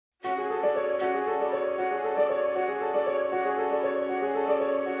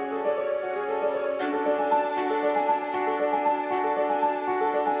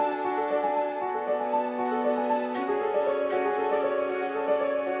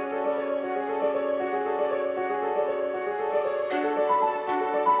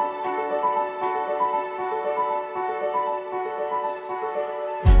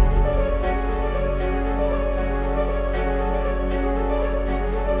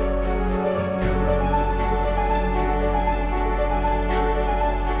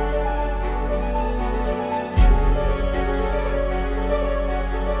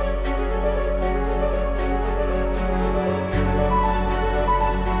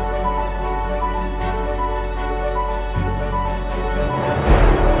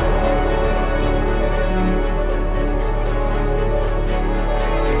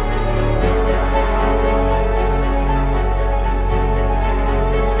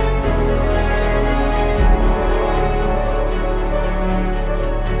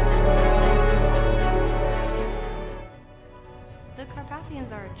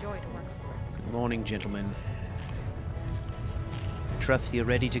trust you're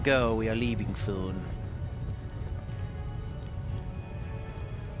ready to go. We are leaving soon.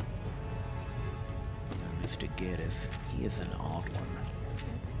 Mr. Geddes, he is an odd one.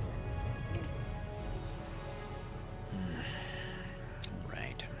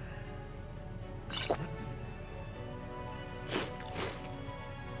 Right.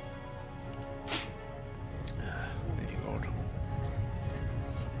 Very odd.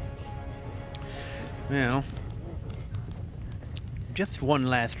 Well, just one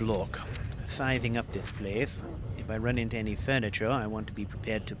last look. Sizing up this place. If I run into any furniture, I want to be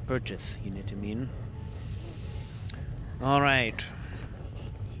prepared to purchase, you know what I mean? Alright.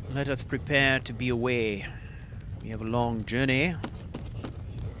 Let us prepare to be away. We have a long journey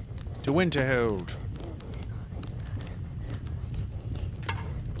to Winterhold.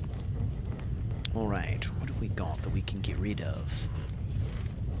 Alright, what have we got that we can get rid of?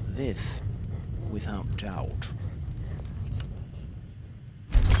 This, without doubt.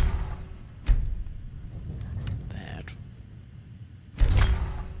 That.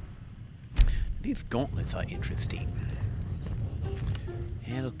 These gauntlets are interesting.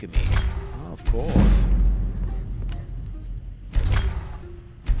 Alchemy. Oh, of course.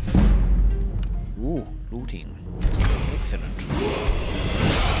 Ooh, looting. Excellent.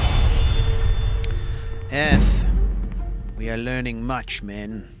 Yes. We are learning much,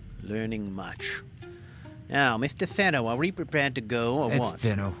 men. Learning much. Now, Mr. Thano, are we prepared to go, or what? It's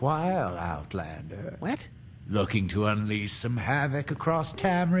been a while, Outlander. What? Looking to unleash some havoc across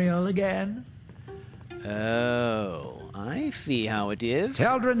Tamriel again? Oh, I see how it is.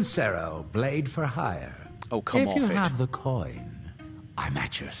 Teldrin Sero, blade for hire. Oh, come off it. If you have the coin, I'm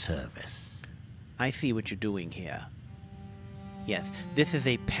at your service. I see what you're doing here. Yes, this is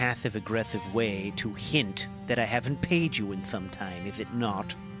a passive-aggressive way to hint that I haven't paid you in some time, is it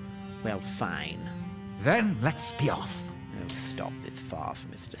not? Well, fine. Then let's be off. Oh, stop this farce,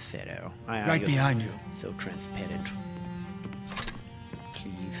 Mr. Sero. Right behind you. So transparent.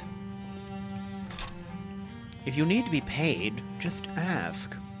 Please. If you need to be paid, just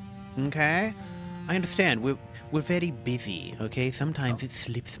ask. Okay? I understand. We're very busy, okay? Sometimes it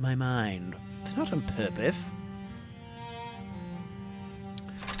slips my mind. It's not on purpose.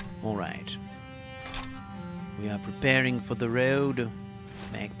 Alright. We are preparing for the road.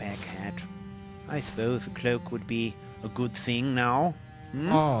 Backpack hat. I suppose a cloak would be a good thing now.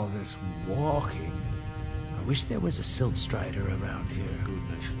 Hmm? All this walking. I wish there was a silt strider around here.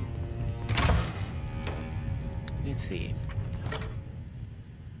 Goodness. Let's see.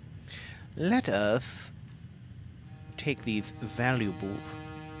 Let us take these valuables.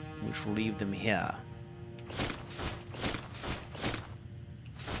 We shall leave them here.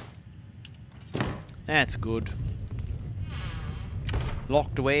 That's good.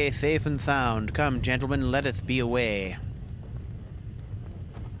 Locked away, safe and sound. Come, gentlemen, let us be away.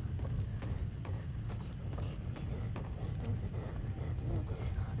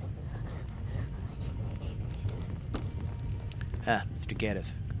 Ah, Mr.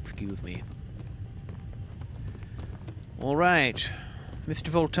 Geddes, excuse me. All right, Mr.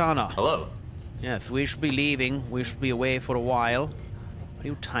 Voltana. Hello. Yes, we shall be leaving. We shall be away for a while. Are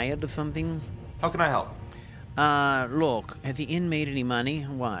you tired of something? How can I help? Look, has the inn made any money?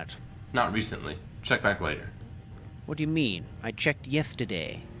 What? Not recently. Check back later. What do you mean? I checked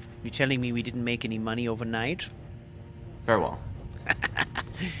yesterday. You telling me we didn't make any money overnight? Farewell.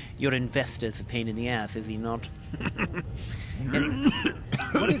 Your investor's a pain in the ass, is he not? And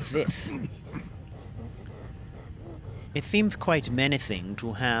what is this? It seems quite menacing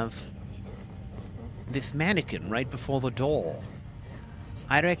to have this mannequin right before the door.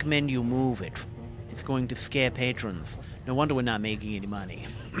 I recommend you move it. It's going to scare patrons. No wonder we're not making any money.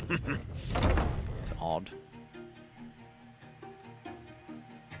 It's odd.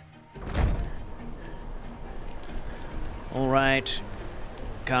 All right.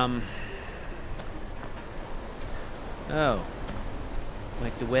 Come. Oh.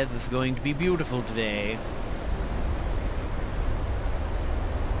 Like the weather's going to be beautiful today.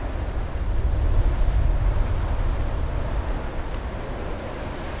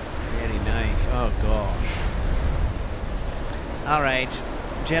 Very nice. Oh, gosh. All right.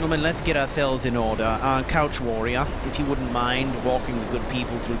 Gentlemen, let's get ourselves in order. CouchWarrior, if you wouldn't mind walking the good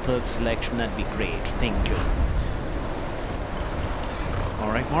people through perk selection, that'd be great. Thank you.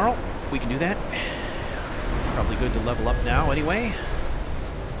 All right, Marl, we can do that. Probably good to level up now anyway.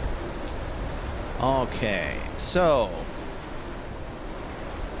 Okay, so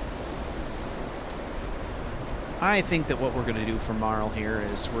I think that what we're going to do for Marl here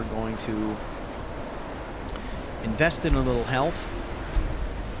is we're going to invest in a little health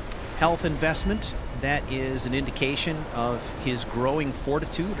investment, that is an indication of his growing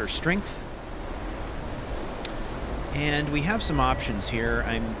fortitude or strength. And we have some options here.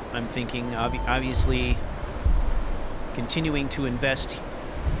 I'm thinking, obviously, continuing to invest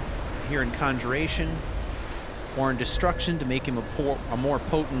here in Conjuration or in Destruction to make him a more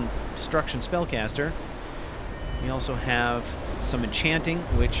potent Destruction spellcaster. We also have some Enchanting,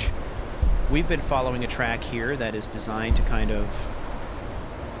 which we've been following a track here that is designed to kind of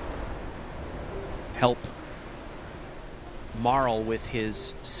help Marl with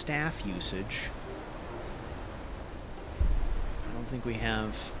his staff usage. I don't think we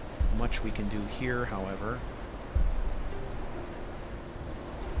have much we can do here, however.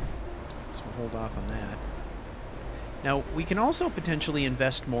 So we'll hold off on that. Now, we can also potentially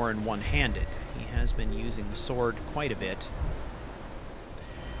invest more in one-handed. He has been using the sword quite a bit.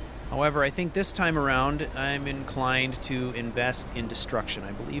 However, I think this time around, I'm inclined to invest in Destruction.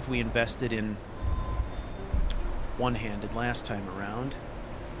 I believe we invested in one-handed last time around.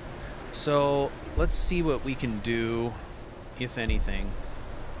 So, let's see what we can do, if anything.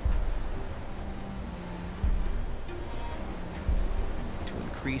 To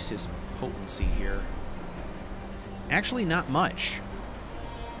increase his potency here. Actually, not much.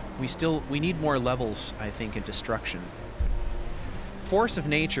 We need more levels, I think, in Destruction. Force of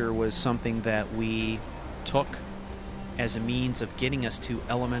Nature was something that we took as a means of getting us to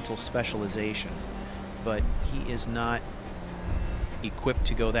elemental specialization, but he is not equipped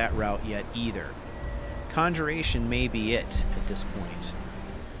to go that route yet either. Conjuration may be it at this point.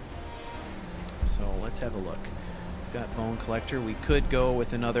 So let's have a look. We've got Bone Collector. We could go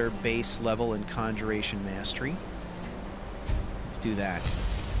with another base level in Conjuration Mastery. Let's do that.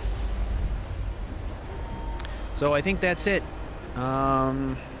 So I think that's it.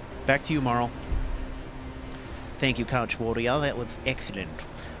 Back to you, Marl. Thank you, CouchWarrior. That was excellent.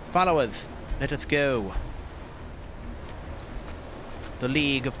 Followers, let us go. The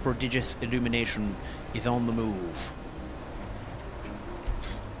League of Prodigious Illumination is on the move.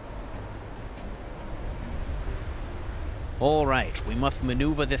 Alright, we must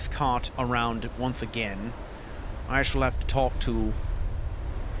maneuver this cart around once again. I shall have to talk to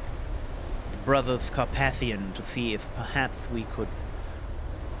the Brothers Carpathian to see if perhaps we could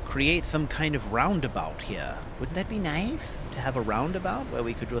create some kind of roundabout here. Wouldn't that be nice, to have a roundabout where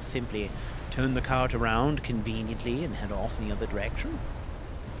we could just simply turn the cart around conveniently and head off in the other direction?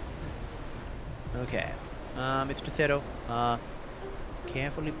 Okay. Mr. Thero,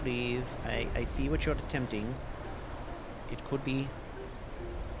 carefully please. I see what you're attempting. It could be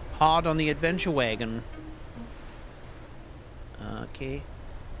hard on the adventure wagon. Okay.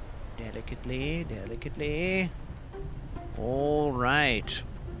 Delicately, delicately. All right.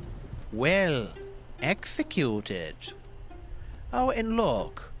 Well executed. Oh, and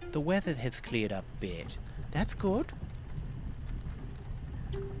look. The weather has cleared up a bit. That's good.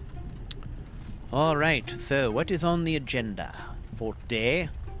 All right. So, what is on the agenda for today?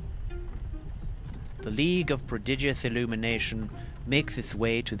 The League of Prodigious Illumination makes its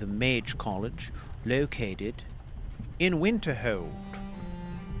way to the Mage College, located in Winterhold.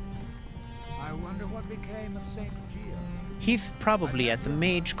 I wonder what became of Saint Geo. He's probably at the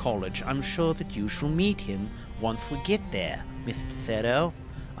Mage College. I'm sure that you shall meet him once we get there, Mr. Thero.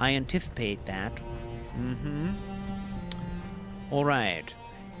 I anticipate that. All right.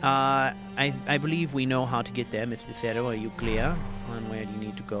 I believe we know how to get there, Mr. Thero. Are you clear on where you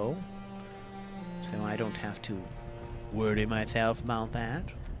need to go? So I don't have to worry myself about that.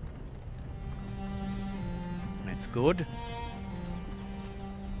 That's good.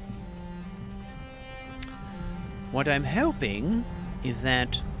 What I'm hoping is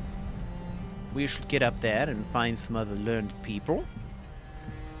that we should get up there and find some other learned people.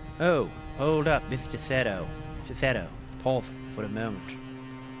 Oh, hold up, Mr. Thero. Mr. Thero, pause for a moment.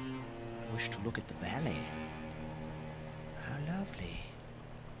 I wish to look at the valley. How lovely.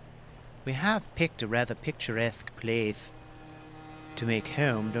 We have picked a rather picturesque place to make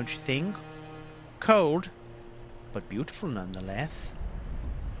home, don't you think? Cold, but beautiful nonetheless.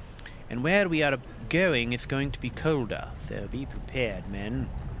 And where we are going is going to be colder, so be prepared, men.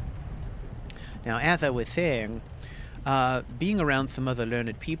 Now, as I was saying, being around some other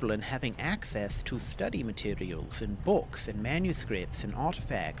learned people and having access to study materials and books and manuscripts and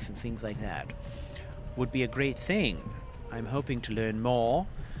artifacts and things like that would be a great thing. I'm hoping to learn more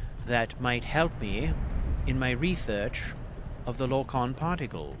that might help me in my research of the Locon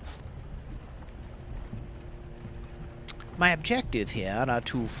particles. My objectives here are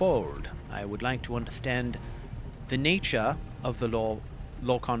twofold. I would like to understand the nature of the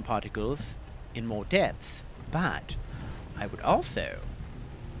Locon particles in more depth, but I would also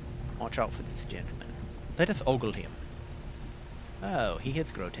watch out for this gentleman. Let us ogle him. Oh, he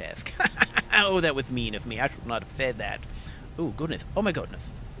is grotesque. Oh, that was mean of me. I should not have said that. Oh, goodness. Oh, my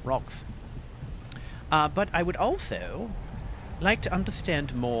goodness. Rocks. But I would also like to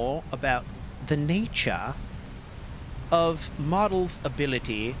understand more about the nature of Marl's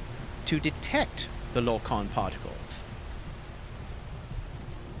ability to detect the Lorcan particles.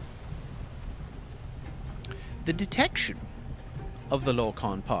 The detection of the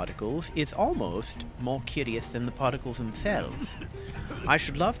Lorcan particles is almost more curious than the particles themselves. I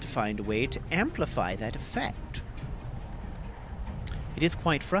should love to find a way to amplify that effect. It is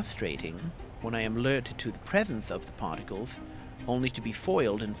quite frustrating when I am alerted to the presence of the particles, only to be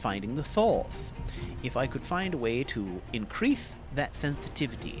foiled in finding the source. If I could find a way to increase that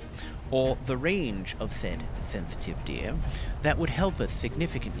sensitivity, or the range of said sensitivity, that would help us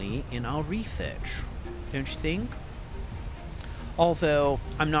significantly in our research, don't you think? Although,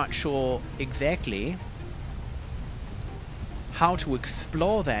 I'm not sure exactly how to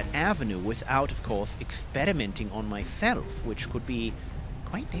explore that avenue without, of course, experimenting on myself, which could be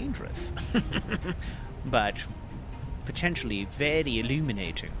quite dangerous. But potentially very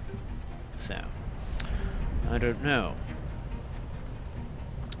illuminating. So, I don't know.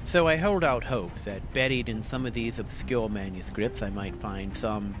 So I hold out hope that buried in some of these obscure manuscripts I might find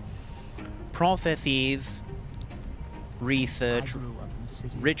some processes, research,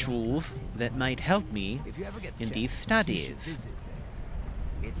 rituals that might help me in these studies.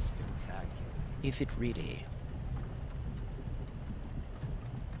 It's spectacular. Is it really?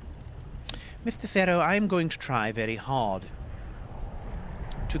 Mr. Thero, I am going to try very hard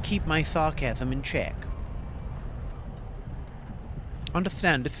to keep my sarcasm in check.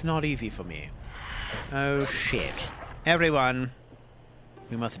 Understand, it's not easy for me. Oh, shit. Everyone,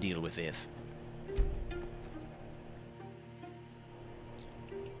 we must deal with this.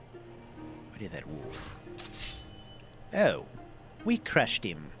 Where is that wolf? Oh, we crushed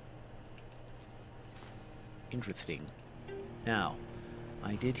him. Interesting. Now,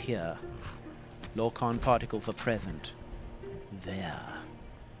 I did hear Lorcan particles are present. There.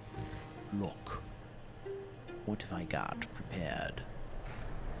 Look. What have I got prepared?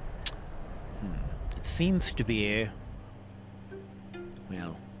 It seems to be...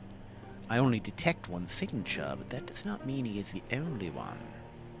 Well, I only detect one signature, but that does not mean he is the only one.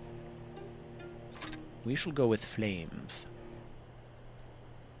 We shall go with flames.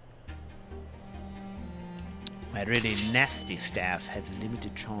 My really nasty staff has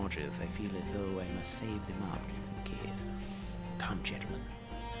limited charges. I feel as though I must save them up just in case. Come, gentlemen.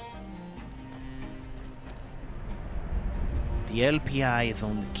 The LPI is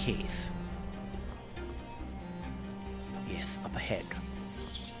on the case. Yes, up ahead.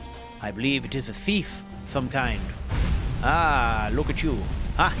 I believe it is a thief of some kind. Ah, look at you.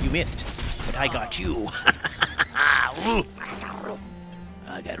 Ah, you missed. But I got you.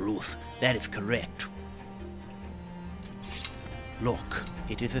 I got Ruth. That is correct. Look,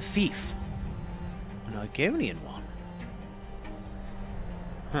 it is a thief. An Argonian one.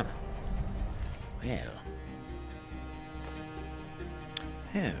 Huh. Well.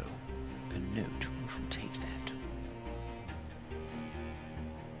 Oh, a note. We shall take that.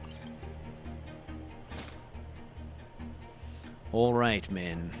 All right,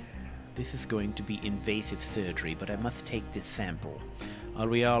 men. This is going to be invasive surgery, but I must take this sample. Are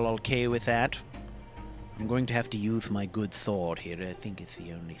we all okay with that? I'm going to have to use my good sword here. I think it's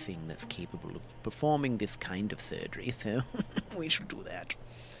the only thing that's capable of performing this kind of surgery, so we shall do that.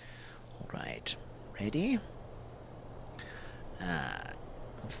 Alright, ready?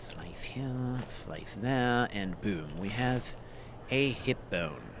 Slice here, slice there, and boom, we have a hip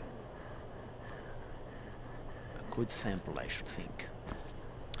bone. A good sample, I should think.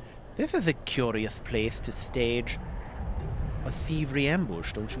 This is a curious place to stage a thievery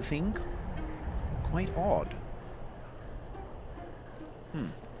ambush, don't you think? Quite odd.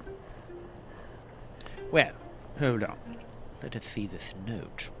 Well, hold on. Let us see this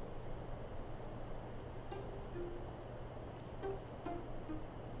note.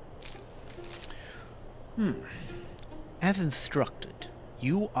 As instructed,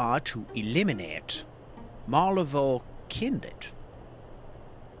 you are to eliminate Marl kindred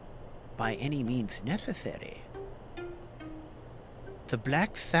by any means necessary. The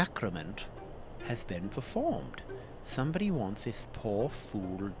Black Sacrament has been performed. Somebody wants this poor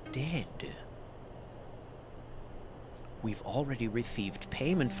fool dead. We've already received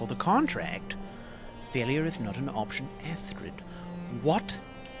payment for the contract. Failure is not an option, Astrid. What?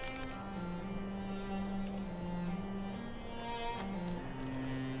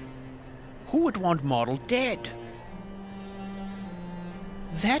 Who would want Marl dead?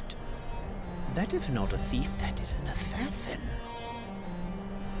 That That is not a thief, that is an assassin.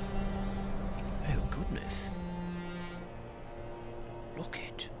 Oh, goodness. Look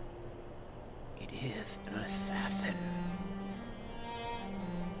it. It is an assassin.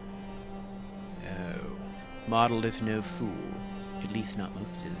 Oh. Marl is no fool. At least not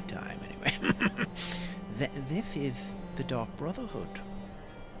most of the time, anyway. This is the Dark Brotherhood.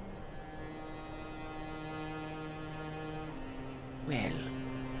 Well,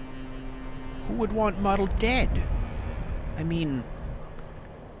 who would want Marl dead? I mean,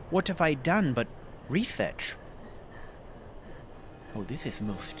 what have I done but research? Oh, this is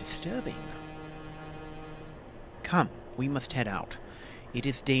most disturbing. Come, we must head out. It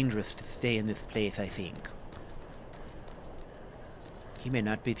is dangerous to stay in this place, I think. He may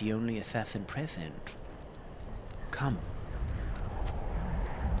not be the only assassin present. Come.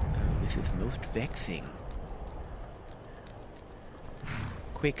 Oh, this is most vexing.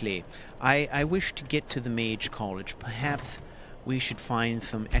 Quickly, I wish to get to the Mage College. Perhaps we should find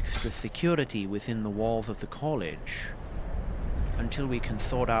some extra security within the walls of the college until we can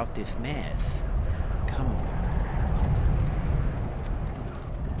sort out this mess. Come.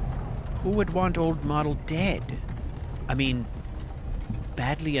 Who would want old Marl dead? I mean,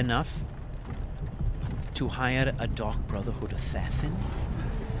 badly enough to hire a Dark Brotherhood assassin?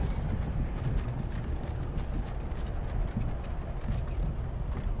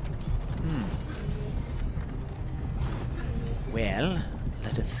 Well,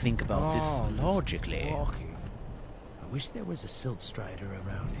 let us think about this logically. Walking. I wish there was a Silt Strider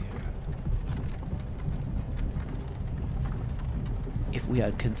around here. If we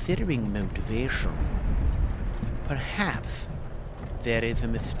are considering motivation, perhaps there is a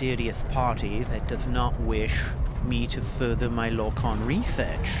mysterious party that does not wish me to further my Locon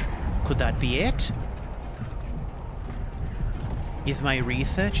research. Could that be it? Is my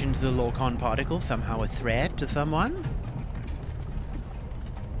research into the Locon particle somehow a threat to someone?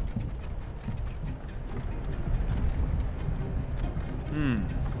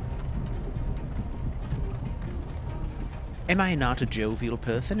 Am I not a jovial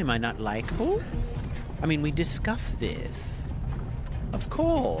person? Am I not likable? I mean, we discussed this. Of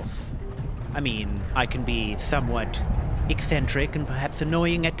course. I mean, I can be somewhat eccentric and perhaps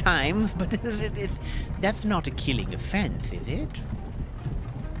annoying at times, but that's not a killing offense, is it?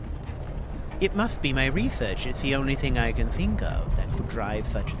 It must be my research. It's the only thing I can think of that could drive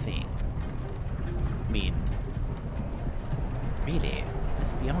such a thing. I mean, really,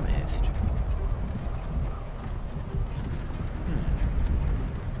 let's be honest.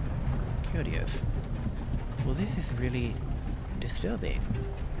 Curious. Well, this is really disturbing.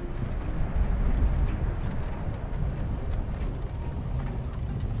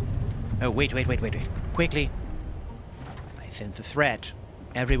 Oh, wait. Quickly. I sense a threat.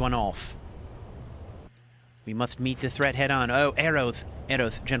 Everyone off. We must meet the threat head on. Oh, arrows.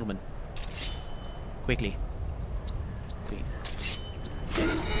 Arrows, gentlemen. Quickly.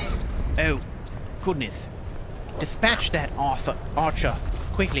 Oh, goodness. Dispatch that archer.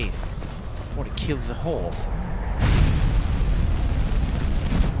 Quickly. Before it kills the horse.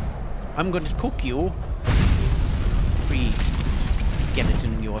 I'm going to cook you. Free.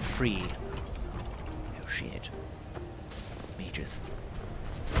 Skeleton, you're free. Oh shit. Mages.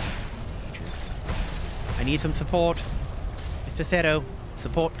 I need some support. Mr. Zero.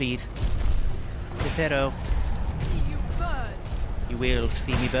 Support, please. Mr. Zero. See you burn. You will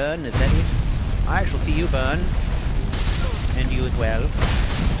see me burn, is that it? I shall see you burn. And you as well.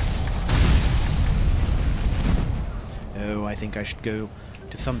 Oh, I think I should go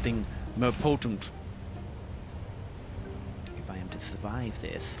to something more potent. If I am to survive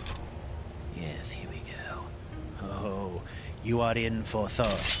this. Yes, here we go. Oh, you are in for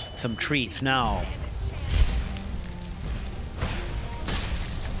some treats now.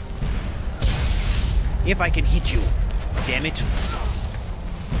 If I can hit you. Damn it.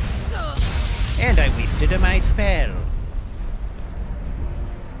 And I wasted my spell.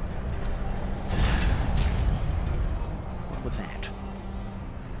 What was that?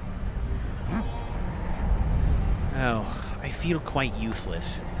 Oh, I feel quite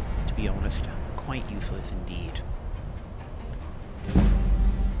useless, to be honest. Quite useless indeed.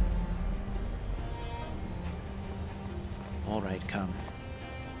 All right, come.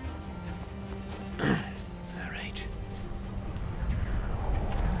 All right.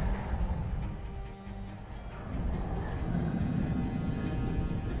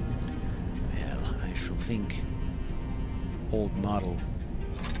 Well, I shall think old Marl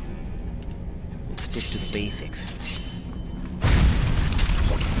will stick to the basics.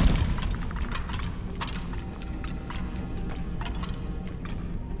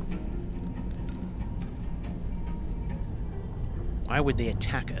 Why would they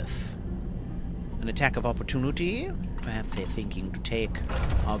attack us? An attack of opportunity? Perhaps they're thinking to take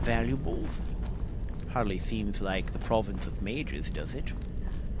our valuables? Hardly seems like the province of mages, does it?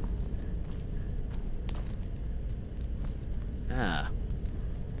 Ah.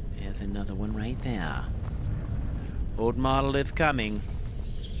 There's another one right there. Old Marl is coming.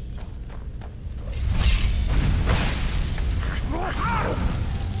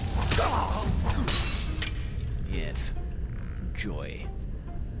 Yes. Joy.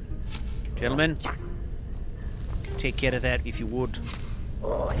 Gentlemen, take care of that if you would.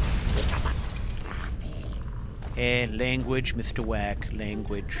 Language, Mr. Whack.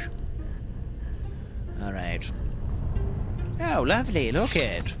 Language. Alright. Oh, lovely. Look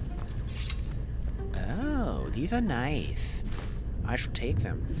it. Oh, these are nice. I shall take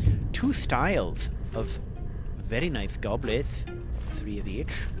them. 2 styles of very nice goblets. 3 of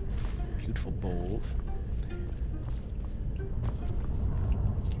each. Beautiful bowls.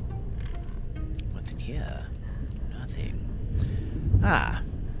 What's in here? Nothing. Ah.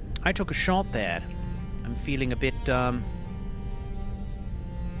 I took a shot there. I'm feeling a bit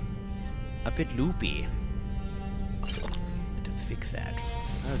loopy. Let's fix that.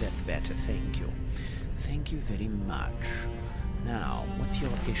 Oh, that's better. Thank you. Thank you very much. Now, what's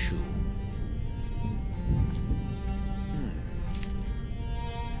your issue?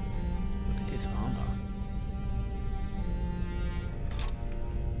 Look at this armor.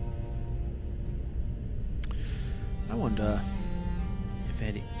 I wonder if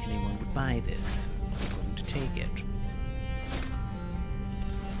anyone would buy this. I'm going to take it.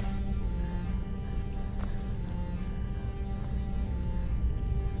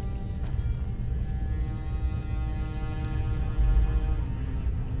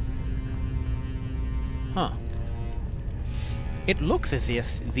 Huh. It looks as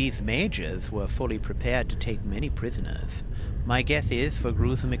if these mages were fully prepared to take many prisoners. My guess is for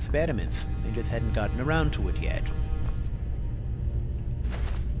gruesome experiments. They just hadn't gotten around to it yet.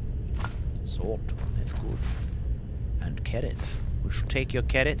 Salt. That's good. And carrots. We shall take your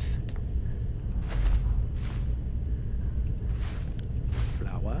carrots.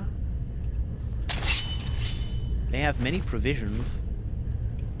 Flour. They have many provisions.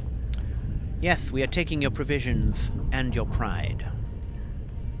 Yes, we are taking your provisions and your pride.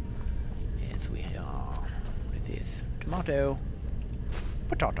 Yes, we are. What is this? Tomato.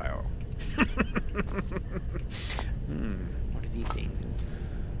 Potato. What are these things?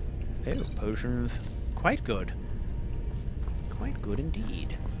 Oh, potions. Quite good. Quite good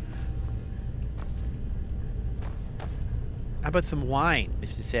indeed. How about some wine,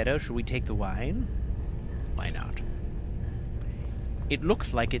 Mr. Seto? Should we take the wine? Why not? It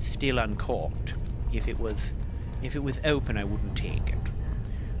looks like it's still uncorked. If it was open, I wouldn't take it.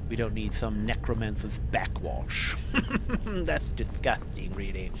 We don't need some necromancer's backwash. That's disgusting,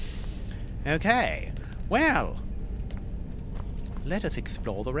 really. Okay. Well, let us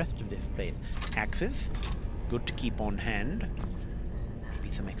explore the rest of this place. Axes, good to keep on hand.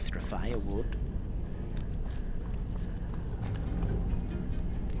 Maybe some extra firewood.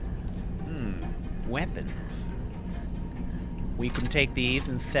 Weapons. We can take these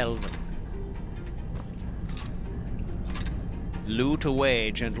and sell them. Loot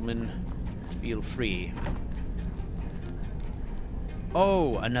away, gentlemen. Feel free.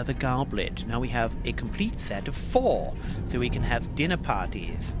 Oh, another goblet. Now we have a complete set of 4, so we can have dinner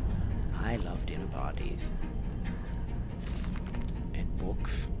parties. I love dinner parties. And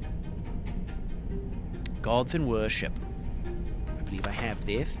books. Gods and Worship. I believe I have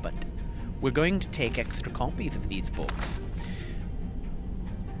this, but we're going to take extra copies of these books.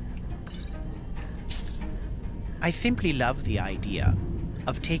 I simply love the idea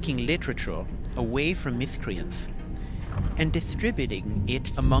of taking literature away from miscreants and distributing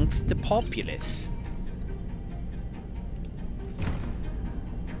it amongst the populace.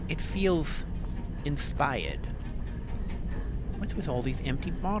 It feels inspired. What's with all these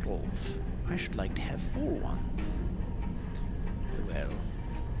empty bottles? I should like to have full ones. Well.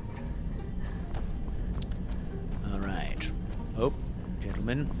 Alright. Oh,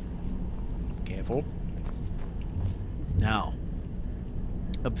 gentlemen. Careful. Now,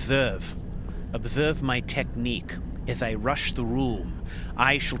 observe. Observe my technique. As I rush the room,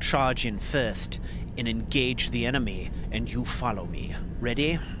 I shall charge in first and engage the enemy, and you follow me.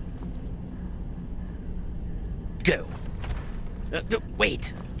 Ready? Go.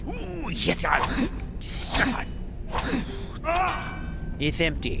 Wait. Ooh, yes. It's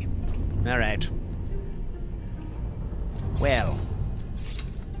empty. All right. Well.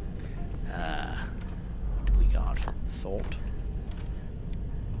 What do we got? Salt.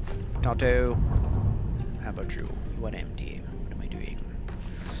 Potato. How about you? You want empty. What am I doing?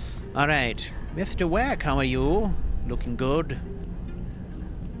 Alright. Mr. Wack, how are you? Looking good.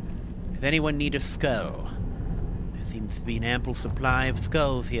 Does anyone need a skull? There seems to be an ample supply of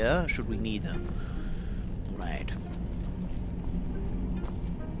skulls here, should we need them. Right.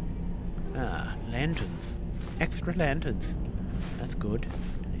 Ah, lanterns. Extra lanterns. That's good.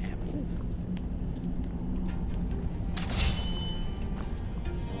 And apples.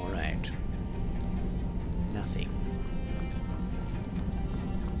 Alright. Nothing.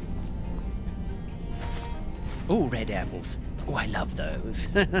 Oh, red apples. Oh, I love those.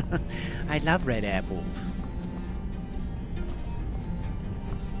 I love red apples.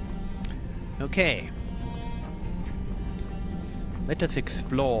 Okay. Let us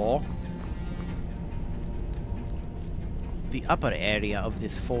explore the upper area of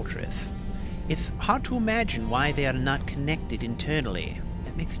this fortress. It's hard to imagine why they are not connected internally.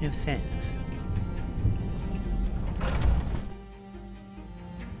 That makes no sense.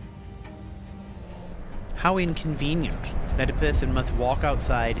 How inconvenient that a person must walk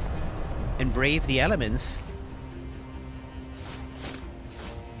outside and brave the elements.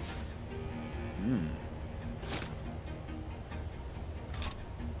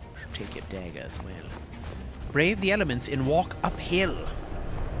 Should take your dagger as well. Brave the elements and walk uphill.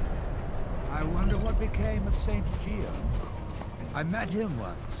 I wonder what became of Saint Geo. I met him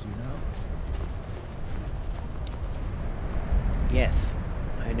once, you know. Yes,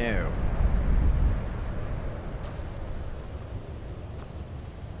 I know.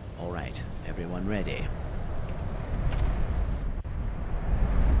 Alright, everyone ready?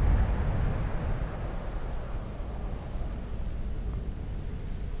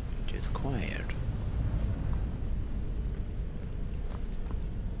 It is quiet.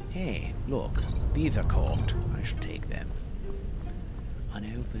 Hey, look, these are corked. I should take them.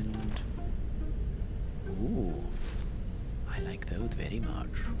 Unopened. Ooh, I like those very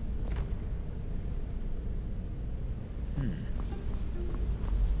much.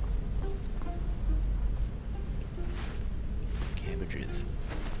 Cabbages.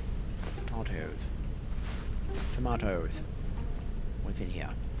 Potatoes. Tomatoes. What's in here?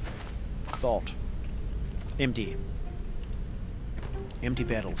 Salt. Empty. Empty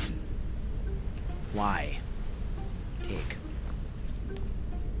barrels. Why? Take.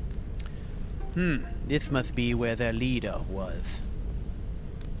 This must be where their leader was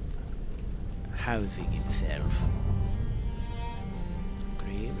housing himself.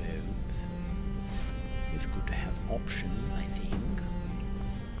 Grey robes. It's good to have options, I think.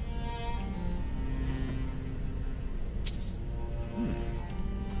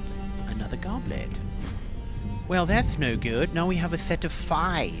 Another goblet. Well, that's no good. Now we have a set of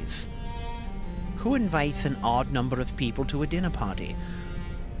 5. Who invites an odd number of people to a dinner party?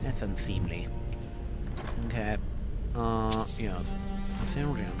 That's unseemly. Okay. Yes.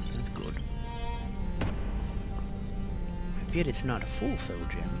 Soul gem. That's good. I fear it's not a full soul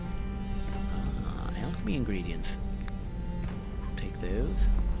gem. Alchemy ingredients. We'll take those.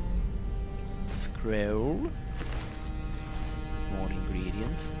 Scroll. More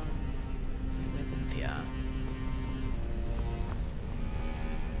ingredients. Weapons here.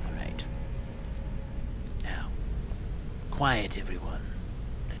 Alright. Now, quiet everyone.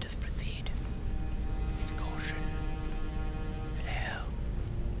 Let us proceed. With caution. Hello.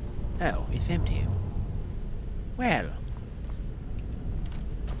 Oh, it's empty. Well.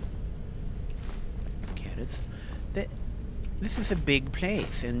 Carrots. This is a big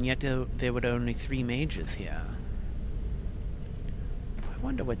place, and yet there were only 3 mages here. I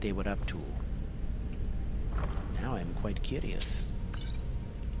wonder what they were up to. Now I'm quite curious.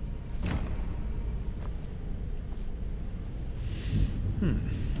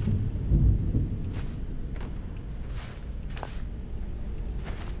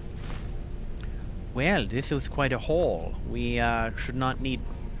 Well, this was quite a haul. We should not need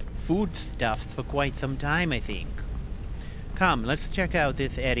foodstuffs for quite some time, I think. Come, let's check out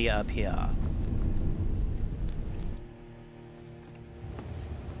this area up here.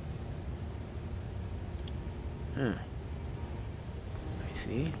 I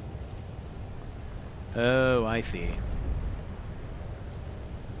see. Oh, I see.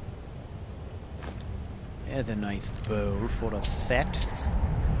 There's a nice bowl for a set.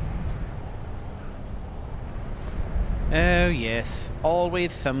 Oh, yes.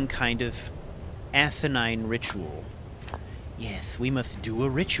 Always some kind of asinine ritual. Yes, we must do a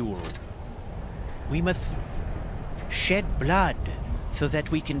ritual. We must shed blood so that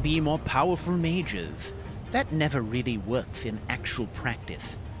we can be more powerful mages. That never really works in actual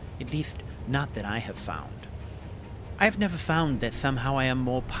practice. At least, not that I have found. I've never found that somehow I am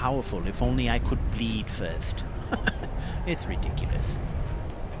more powerful if only I could bleed first. It's ridiculous.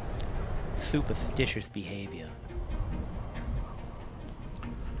 Superstitious behavior.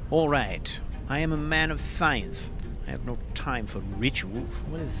 Alright. I am a man of science. I have no time for rituals.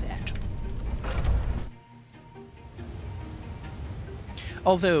 What is that?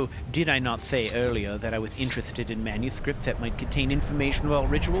 Although, did I not say earlier that I was interested in manuscripts that might contain information about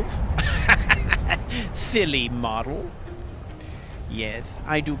rituals? Silly model. Yes,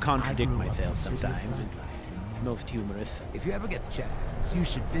 I do contradict myself sometimes. Most humorous. If you ever get the chance, you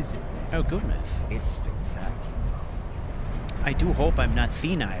should visit there. Oh, goodness. It's spectacular. I do hope I'm not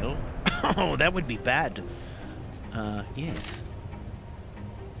senile. Oh, that would be bad. Yes.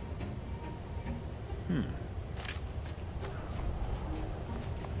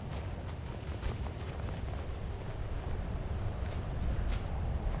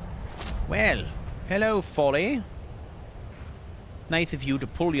 Well, hello, Folly. Nice of you to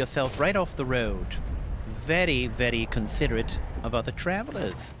pull yourself right off the road. Very, very considerate of other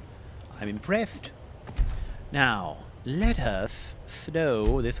travelers. I'm impressed. Now, let us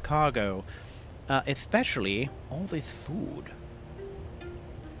stow this cargo. Especially all this food.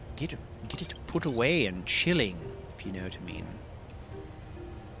 Get it put away and chilling, if you know what I mean.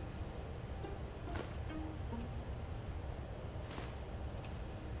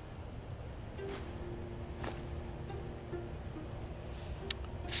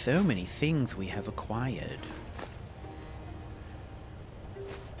 So many things we have acquired.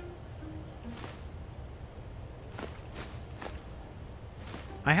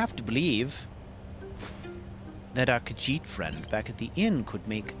 I have to believe that our Khajiit friend back at the inn could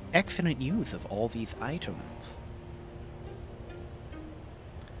make excellent use of all these items.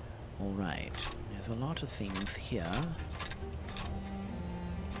 Alright, there's a lot of things here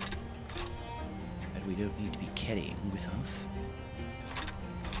that we don't need to be carrying with us.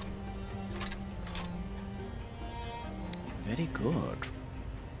 Very good.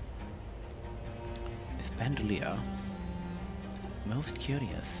 This bandolier, most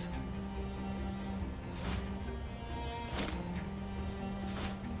curious.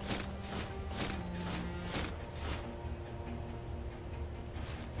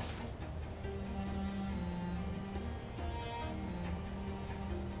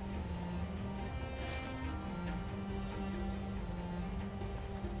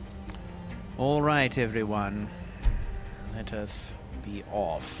 All right, everyone. Let us be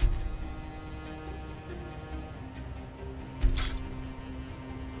off.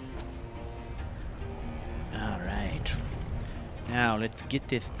 All right. Now, let's get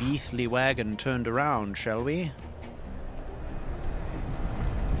this beastly wagon turned around, shall we?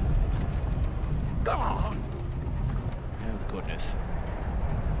 Oh, goodness.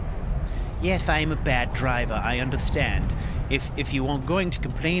 Yes, I am a bad driver, I understand. If you are going to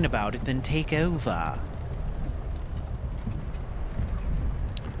complain about it, then take over.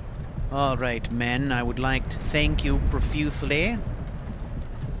 All right, men, I would like to thank you profusely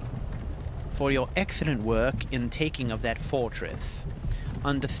for your excellent work in taking of that fortress.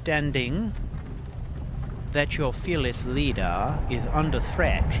 Understanding that your fearless leader is under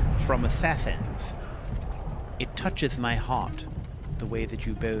threat from assassins. It touches my heart, the way that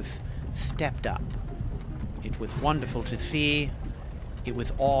you both stepped up. It was wonderful to see. It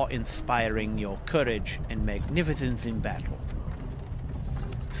was awe-inspiring, your courage and magnificence in battle.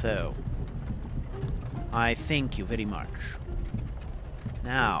 So, I thank you very much.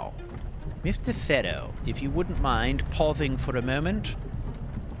 Now, Mr. Zero, if you wouldn't mind pausing for a moment.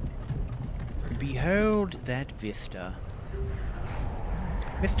 Behold that vista.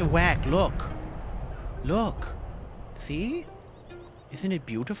 Mr. Whack, look. Look. See? Isn't it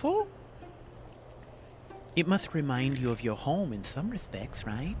beautiful? It must remind you of your home in some respects,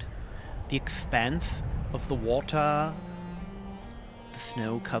 right? The expanse of the water, the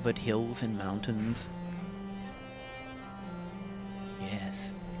snow-covered hills and mountains.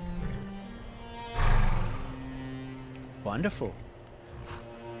 Yes. Wonderful.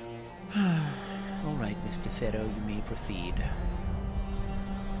 All right, Mr. Zero, you may proceed.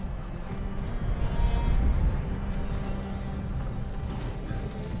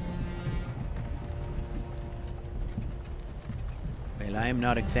 Well, I'm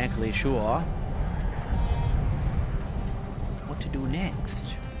not exactly sure what to do next.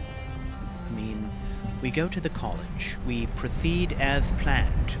 I mean, we go to the college. We proceed as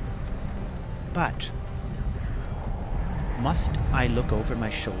planned. But must I look over my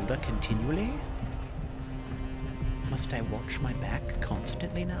shoulder continually? Must I watch my back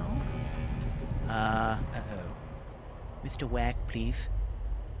constantly now? Uh-oh. Mr. Whack, please.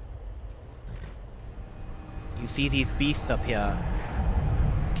 You see these beasts up here.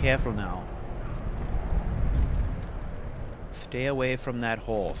 Careful now. Stay away from that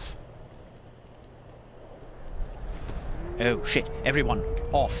horse. Oh, shit. Everyone,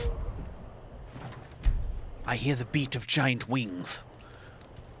 off. I hear the beat of giant wings.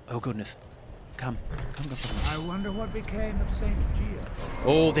 Oh, goodness. Come. I wonder what became of Saint Geo.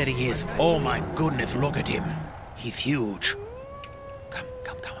 Oh, there he is. Oh, my goodness, look at him. He's huge. Come.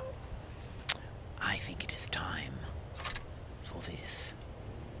 I think it is time for this.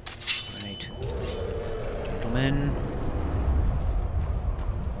 Right. Gentlemen.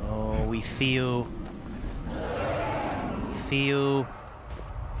 Oh, we see you. We see you.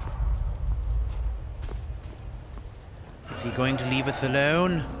 Is he going to leave us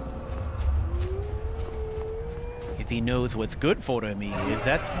alone? If he knows what's good for him, he is,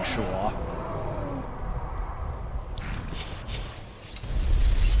 that's for sure.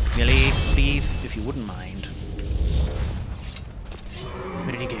 Millie, please, if you wouldn't mind.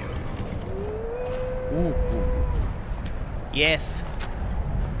 Where did he go? Ooh. Yes.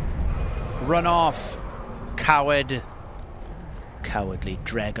 Run off, coward. Cowardly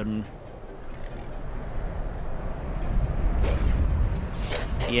dragon.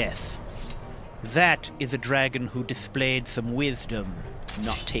 Yes. That is a dragon who displayed some wisdom,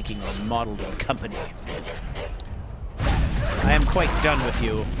 not taking on model or company. I am quite done with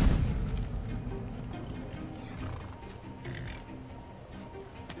you.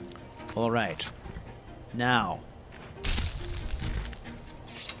 All right. Now.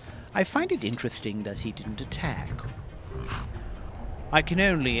 I find it interesting that he didn't attack. I can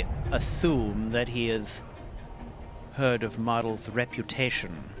only assume that he has heard of Marl's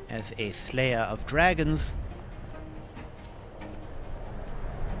reputation as a slayer of dragons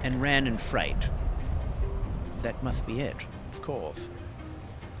and ran in fright. That must be it, of course.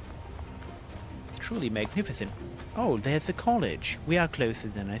 Truly magnificent. Oh, there's the college. We are closer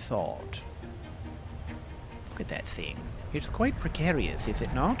than I thought. Look at that thing. It's quite precarious, is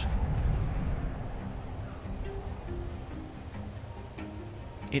it not?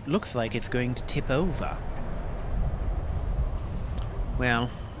 It looks like it's going to tip over. Well,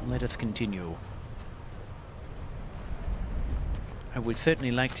 let us continue. I would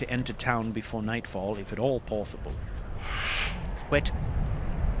certainly like to enter town before nightfall, if at all possible. Wait.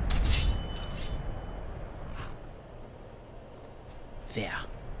 There.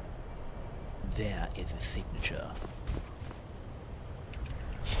 There is a signature.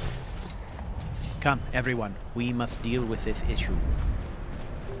 Come, everyone. We must deal with this issue.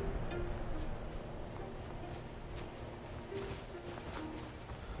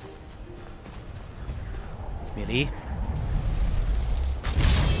 Millie?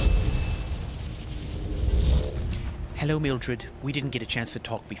 Hello, Mildred. We didn't get a chance to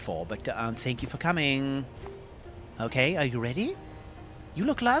talk before, but thank you for coming. Okay, are you ready? You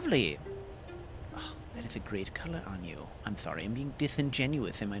look lovely. Oh, that is a great color on you. I'm sorry, I'm being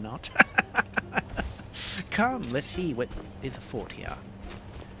disingenuous, am I not? Come, let's see what is afoot here.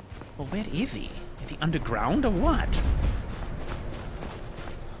 Well, where is he? Is he underground or what?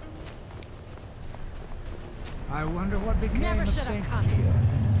 I wonder what became Never of should Saint have come. Geo.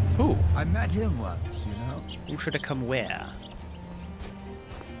 Who? I met him once, you know. Who should have come where?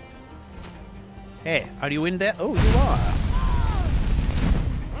 Hey, are you in there? Oh, you are.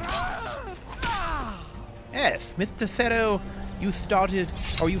 Yes, Mr. Thero, you started,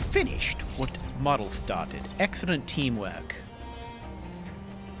 or you finished what Marl started. Excellent teamwork.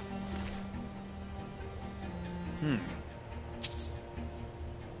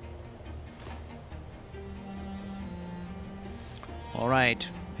 Alright,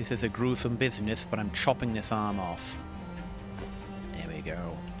 this is a gruesome business, but I'm chopping this arm off. There we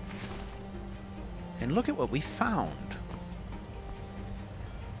go. And look at what we found.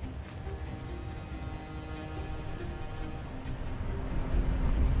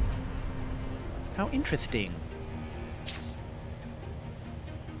 How interesting.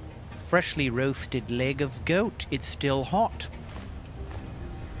 Freshly roasted leg of goat. It's still hot.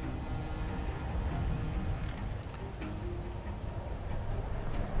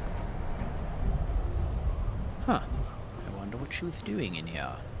 Huh. I wonder what she was doing in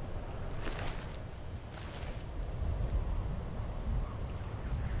here.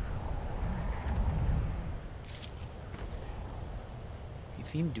 He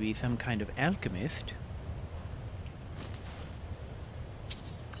seemed to be some kind of alchemist.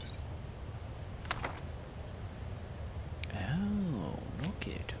 Oh, look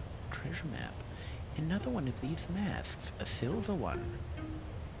it. Treasure map. Another one of these masks. A silver one.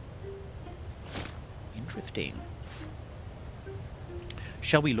 Interesting.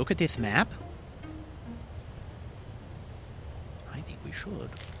 Shall we look at this map? I think we should.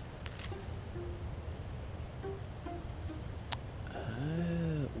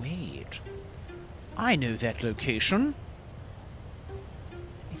 Wait. I know that location.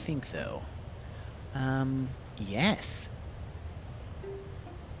 think so. Yes.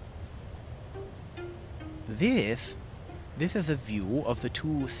 This is a view of the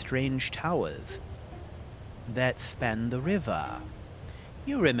two strange towers that span the river.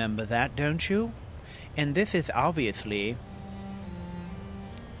 You remember that, don't you? And this is obviously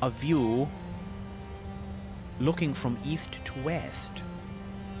a view looking from east to west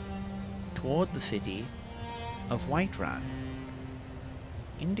toward the city of Whiterun,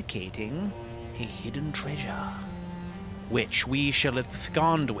 indicating a hidden treasure, which we shall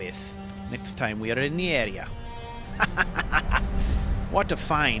abscond with next time we are in the area. What to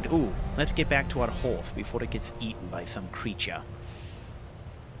find? Ooh, let's get back to our horse before it gets eaten by some creature.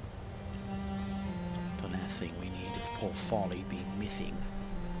 The last thing we need is poor Folly being missing.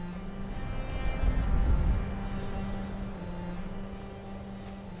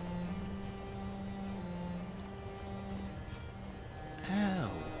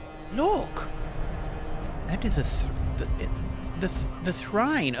 Oh, look! That is the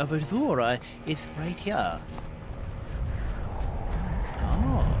shrine of Azura is right here.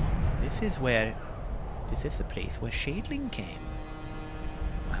 Oh, this is the place where Shadeling came.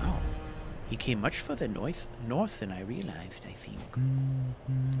 Wow. He came much further north than I realized, I think. Oh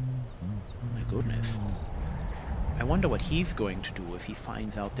my goodness. I wonder what he's going to do if he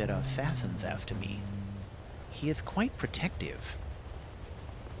finds out there are assassins after me. He is quite protective.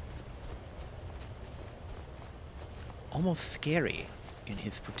 Almost scary in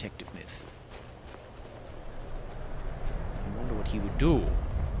his protectiveness. I wonder what he would do.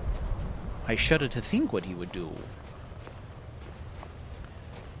 I shudder to think what he would do.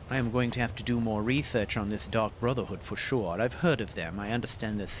 I am going to have to do more research on this Dark Brotherhood for sure. I've heard of them, I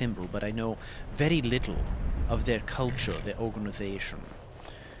understand their symbol, but I know very little of their culture, their organization.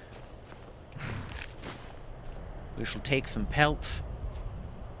 We shall take some pelts.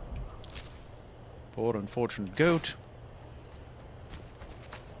 Poor unfortunate goat.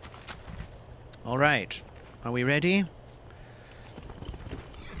 Alright, are we ready?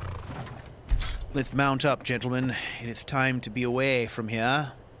 Let's mount up, gentlemen. It is time to be away from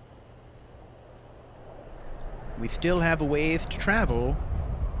here. We still have a ways to travel,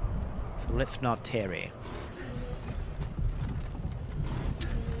 so let's not tarry.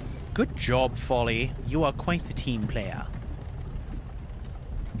 Good job, Folly. You are quite the team player.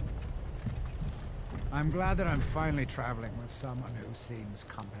 I'm glad that I'm finally traveling with someone who seems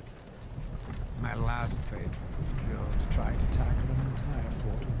competent. My last patron was killed trying to tackle an entire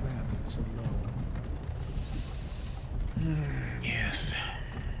fort of bandits alone. Yes.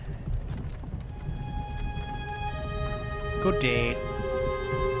 Good day.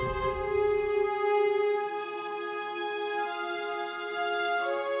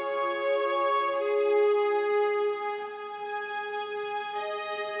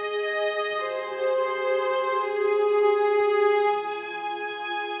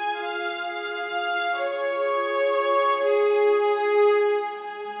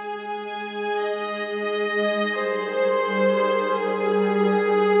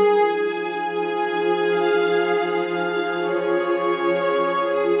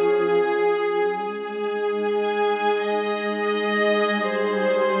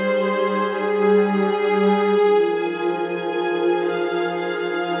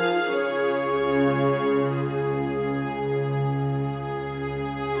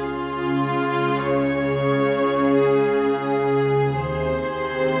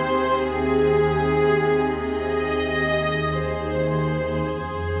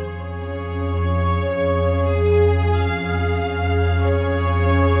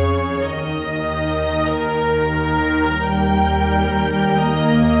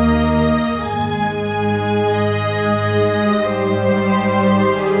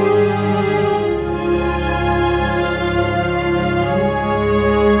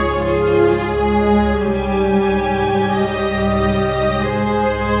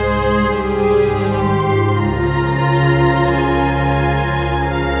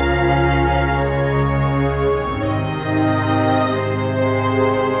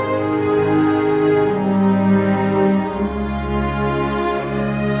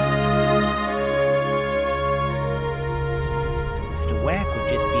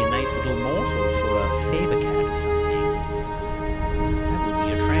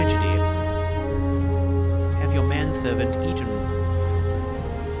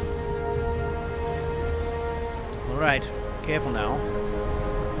 Alright, careful now.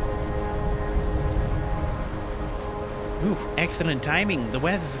 Ooh, excellent timing. The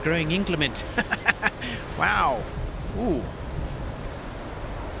weather's growing inclement. Wow. Ooh.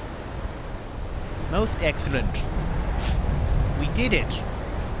 Most excellent. We did it.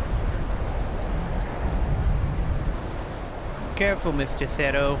 Careful, Mr.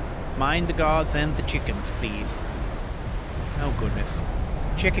 Zero. Mind the guards and the chickens, please. Oh, goodness.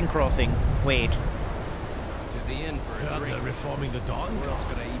 Chicken crossing. Wait. To the inn for a drink. They're reforming the Dawn Where else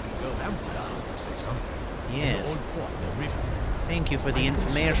Guard. could I even go? That That's would what answer I say something. Yes. The old fort in the rift. Thank you for the I considered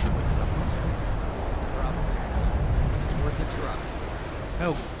information. doing it up myself. Probably. But it's worth a try.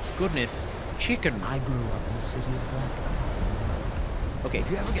 Oh, goodness. Chicken. I grew up in the city of Blackburn. Okay,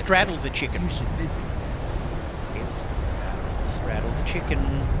 If you ever get straddle the the chance, chicken. you should visit. It's fantastic. Straddle the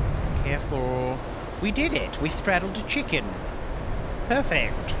chicken. Careful. We did it. We straddled a chicken.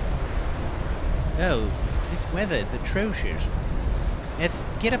 Perfect. Oh, this weather's atrocious. Let's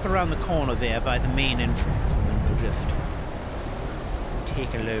get up around the corner there by the main entrance, and then we'll just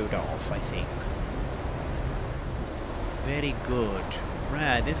take a load off, I think. Very good.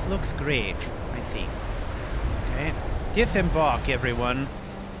 Right, this looks great, I think. Okay. Disembark, everyone.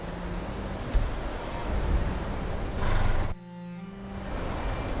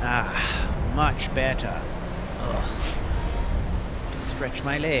 Ah, much better. Ugh. To stretch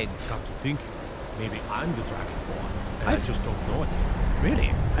my legs. Got to thinking. Maybe I'm the Dragonborn, and I I've- just don't know it yet.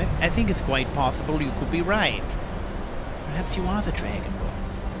 Really? I think it's quite possible you could be right. Perhaps you are the Dragonborn.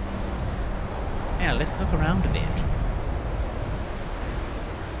 Yeah, let's look around a bit.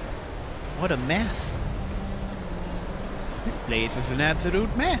 What a mess. This place is an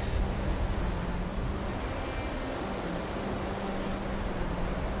absolute mess.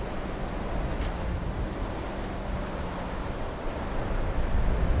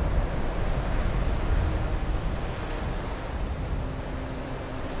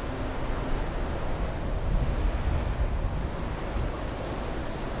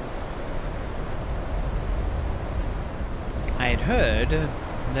 I had heard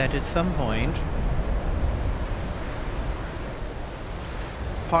that at some point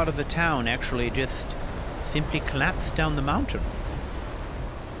part of the town actually just simply collapsed down the mountain.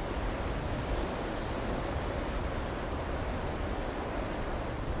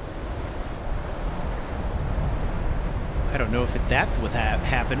 I don't know if that's what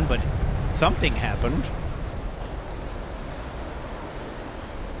happened, but something happened.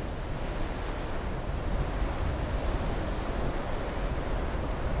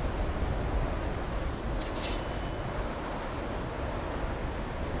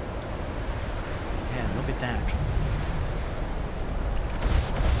 Yeah, look at that.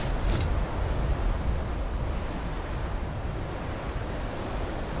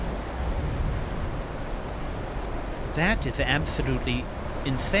 That is absolutely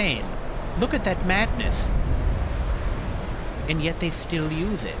insane. Look at that madness. And yet they still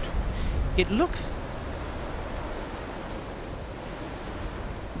use it. It looks...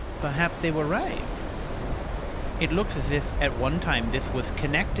 Perhaps they were right. It looks as if at one time this was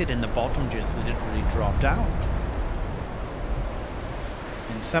connected and the bottom just literally dropped out.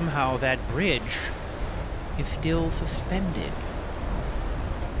 And somehow that bridge is still suspended.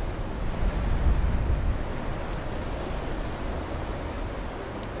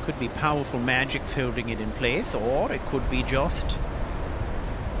 Could be powerful magic holding it in place, or it could be just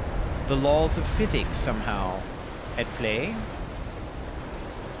the laws of physics somehow at play.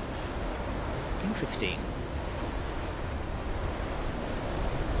 Interesting.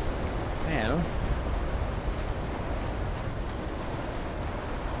 Well,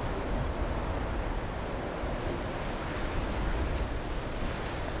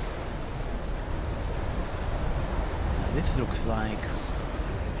 this looks like...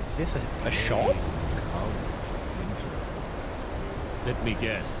 Is this a shop? Let me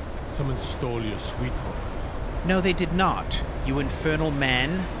guess. Someone stole your sweetheart. No, they did not. You infernal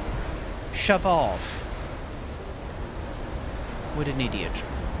man. Shove off. What an idiot.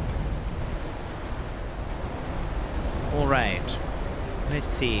 Alright. Let's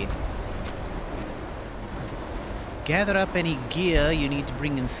see. Gather up any gear you need to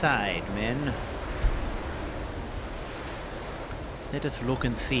bring inside, men. Let us look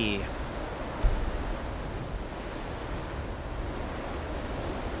and see.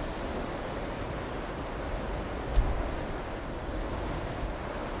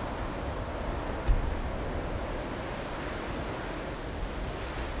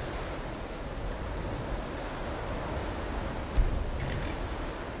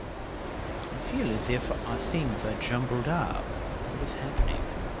 I feel as if our things are jumbled up. What is happening?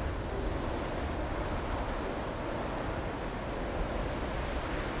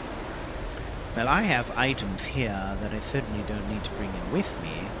 Well, I have items here that I certainly don't need to bring in with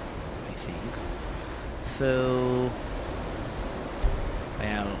me, I think. So,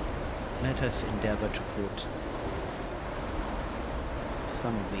 well, let us endeavor to put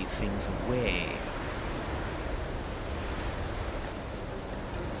some of these things away.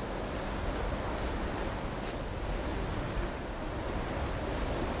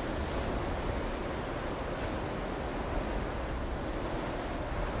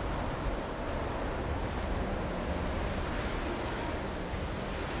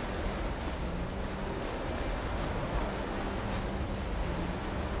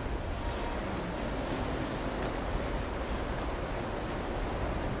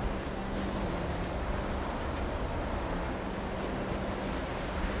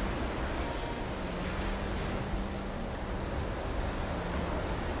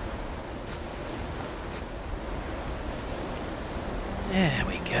 There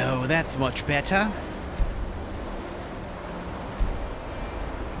we go, that's much better.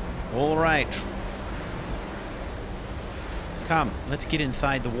 Alright. Come, let's get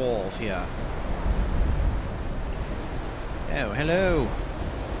inside the walls here. Oh, hello.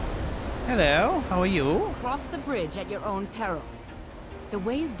 Hello, how are you? Cross the bridge at your own peril. The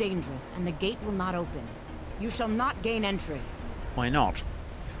way is dangerous, and the gate will not open. You shall not gain entry. Why not?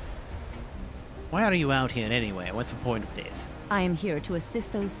 Why are you out here anyway? What's the point of this? I am here to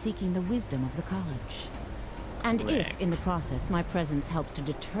assist those seeking the wisdom of the college. And if, Correct. in the process, my presence helps to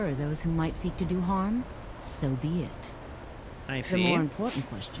deter those who might seek to do harm, so be it. I The see. more important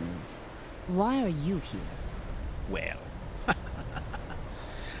question is, why are you here? Well,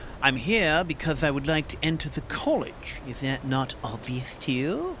 I'm here because I would like to enter the college. Is that not obvious to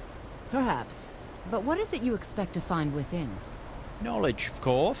you? Perhaps. But what is it you expect to find within? Knowledge, of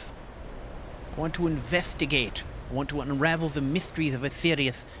course. I want to investigate. I want to unravel the mysteries of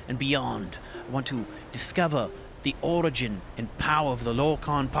Assyrius and beyond. I want to discover the origin and power of the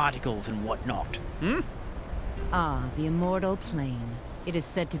Lorcan particles and whatnot. Ah, the immortal plane. It is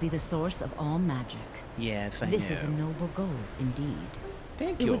said to be the source of all magic. Yes, I This know. is a noble goal, indeed.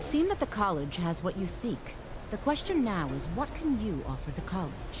 Thank It you. would seem that the college has what you seek. The question now is, what can you offer the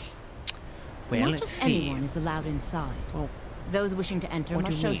college? Well, Not let's just see. anyone is allowed inside. Well, Those wishing to enter What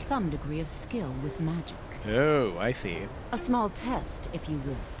do must you show mean? some degree of skill with magic. oh, I see. A small test, if you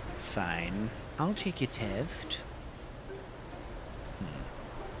will. Fine. I'll take your test.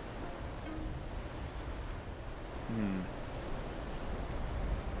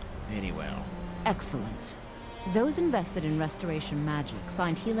 Very well. Excellent. Those invested in restoration magic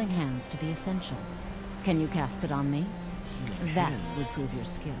find healing hands to be essential. Can you cast it on me? Healing That hands. would prove your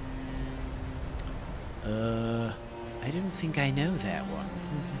skill. I don't think I know that one.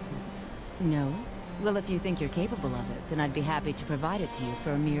 No? Well, if you think you're capable of it, then I'd be happy to provide it to you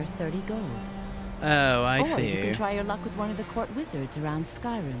for a mere 30 gold. Oh, I Or see. you can try your luck with one of the court wizards around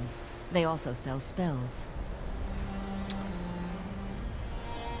Skyrim. They also sell spells.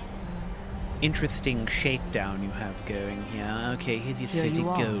 Interesting shakedown you have going here. Okay, here's your Here 30 you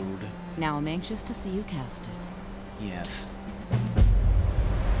are. gold. Now I'm anxious to see you cast it. Yes.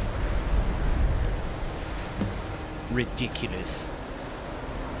 Ridiculous.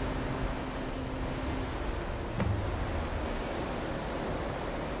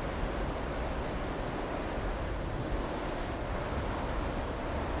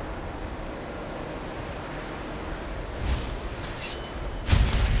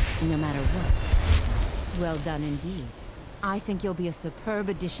 No matter what. Well done indeed. I think you'll be a superb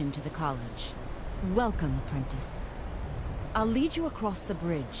addition to the college. Welcome, apprentice. I'll lead you across the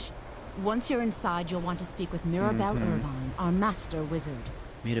bridge. Once you're inside, you'll want to speak with Mirabelle Irvine, our master wizard.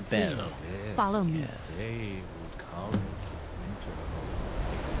 Mirabelle. Please, follow me. They will come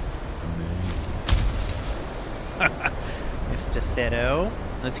Mr. Thedo,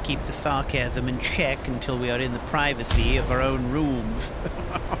 let's keep the sarcasm in check until we are in the privacy of our own rooms.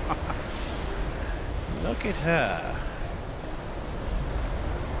 Look at her.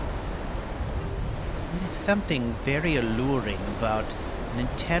 There is something very alluring about an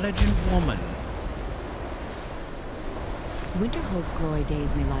intelligent woman. Winterhold's glory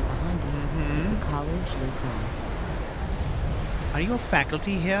days may lie behind you, but the college lives on. Are you a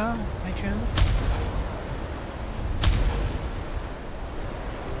faculty here, by chance?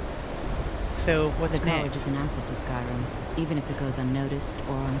 So, what's The next? college is an asset to Skyrim, even if it goes unnoticed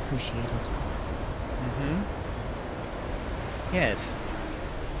or unappreciated. Yes.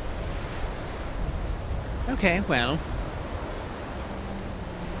 Okay, well.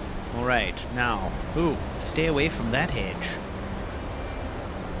 Alright, now. Ooh, stay away from that hedge.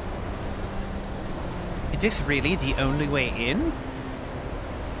 Is this really the only way in?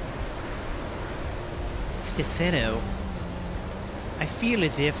 Mr. Thedo, I feel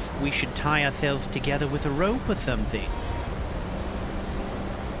as if we should tie ourselves together with a rope or something.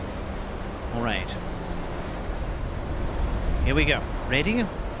 Alright. Here we go. Ready?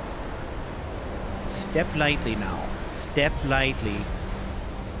 Step lightly now. Step lightly.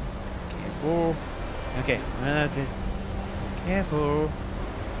 Careful. Okay. Careful.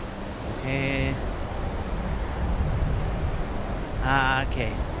 Okay.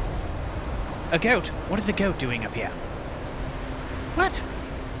 Okay. A goat! What is the goat doing up here? What?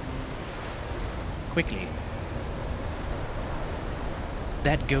 Quickly.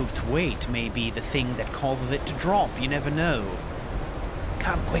 That goat's weight may be the thing that causes it to drop. You never know.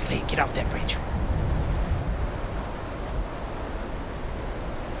 Come quickly, get off that bridge.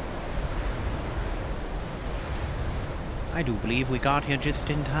 I do believe we got here just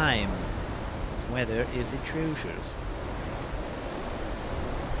in time. This weather is atrocious.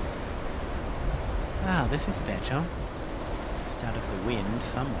 Ah, this is better. Just out of the wind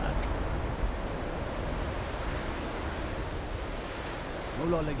somewhat.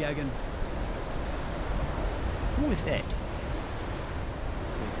 Who is that? A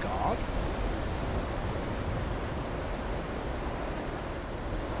god?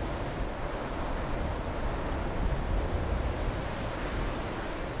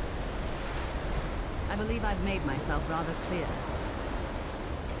 I believe I've made myself rather clear.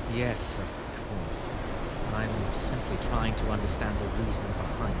 Yes, of course. I'm simply trying to understand the reasoning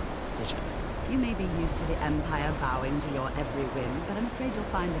behind the decision. You may be used to the Empire bowing to your every whim, but I'm afraid you'll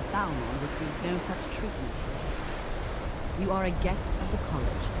find that Thalmor received no such treatment here. You are a guest of the college,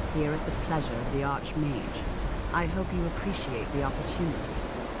 here at the pleasure of the Archmage. I hope you appreciate the opportunity.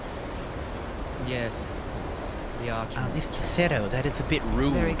 Yes, of course. The Archmage. Mr. Zero, that is a bit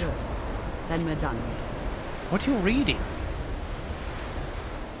rude. Very good. Then we're done. What are you reading?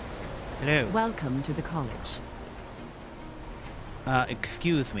 Hello. Welcome to the college.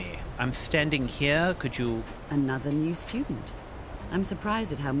 Excuse me. I'm standing here. Could you... Another new student. I'm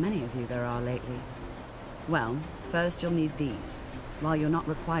surprised at how many of you there are lately. Well, first you'll need these. While you're not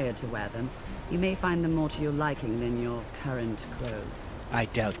required to wear them, you may find them more to your liking than your current clothes. I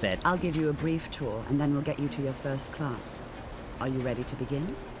doubt that. I'll give you a brief tour, and then we'll get you to your first class. Are you ready to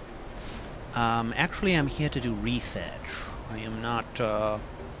begin? Actually, I'm here to do research. I am not,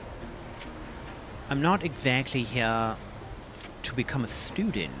 I'm not exactly here to become a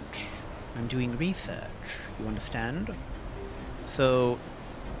student. I'm doing research. You understand? So,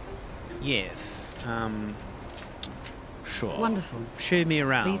 yes, sure. Wonderful. Show me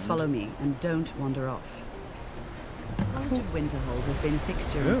around. Please follow me, and don't wander off. The College of Winterhold has been a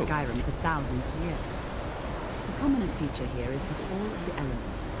fixture in Skyrim for thousands of years. The prominent feature here is the Hall of the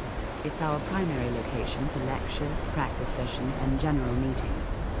Elements. It's our primary location for lectures, practice sessions, and general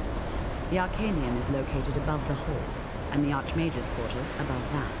meetings. The Arcanian is located above the hall, and the Archmage's quarters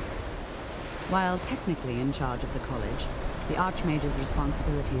above that. While technically in charge of the college, the Archmage's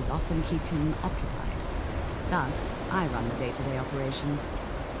responsibilities often keep him occupied. Thus, I run the day-to-day operations.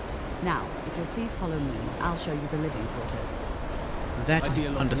 Now, if you'll please follow me, I'll show you the living quarters. That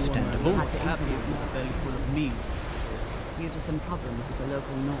is understandable. Had to implement more stringent procedures due to some problems with the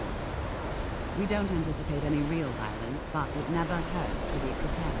local Nords. We don't anticipate any real violence, but it never hurts to be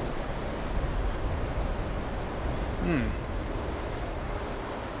prepared.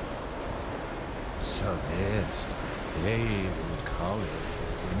 So this is the fabled college of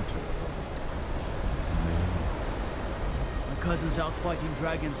Winterhold. My cousin's out fighting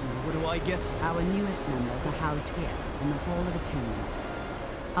dragons, and what do I get? Our newest members are housed here, in the Hall of Atonement.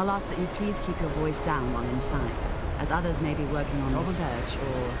 I'll ask that you please keep your voice down while inside, as others may be working on research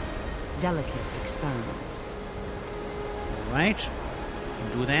or delicate experiments. All right.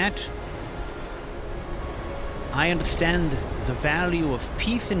 Do that. I understand the value of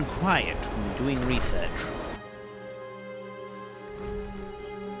peace and quiet when doing research.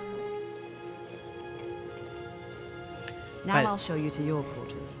 Now I'll show you to your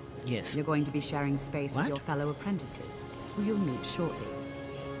quarters. Yes. You're going to be sharing space with What? your fellow apprentices, who you'll meet shortly.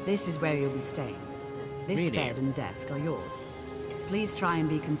 This is where you'll be staying. This Really? bed and desk are yours. Please try and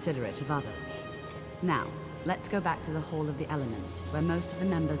be considerate of others. Now, let's go back to the Hall of the Elements, where most of the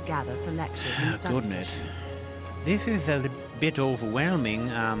members gather for lectures and study Goodness. sessions. This is a bit overwhelming.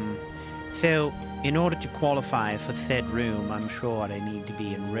 So, in order to qualify for said room, I'm sure I need to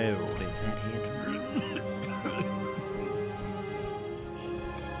be enrolled. Is that it?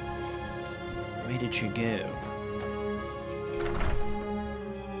 Where did you go?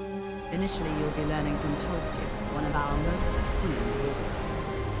 Initially, you'll be learning from Tolfdir, one of our most esteemed wizards.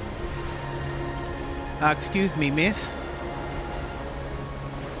 Excuse me, miss.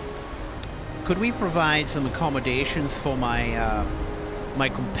 Could we provide some accommodations for my, my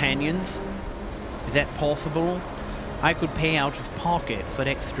companions? Is that possible? I could pay out of pocket for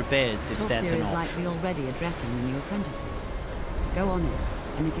extra beds if that's Tolfdir an is option. likely already addressing the new apprentices. Go on in,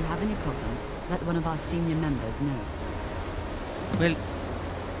 and if you have any problems, let one of our senior members know. Well,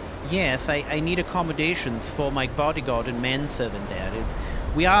 yes, I need accommodations for my bodyguard and manservant there.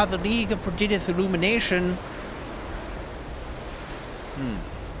 We are the League of Prodigious Illumination.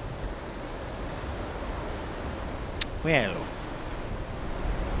 Well,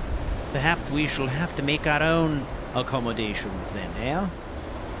 perhaps we shall have to make our own accommodations then, eh?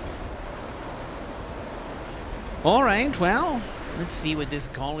 All right, well, let's see what this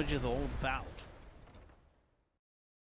college is all about.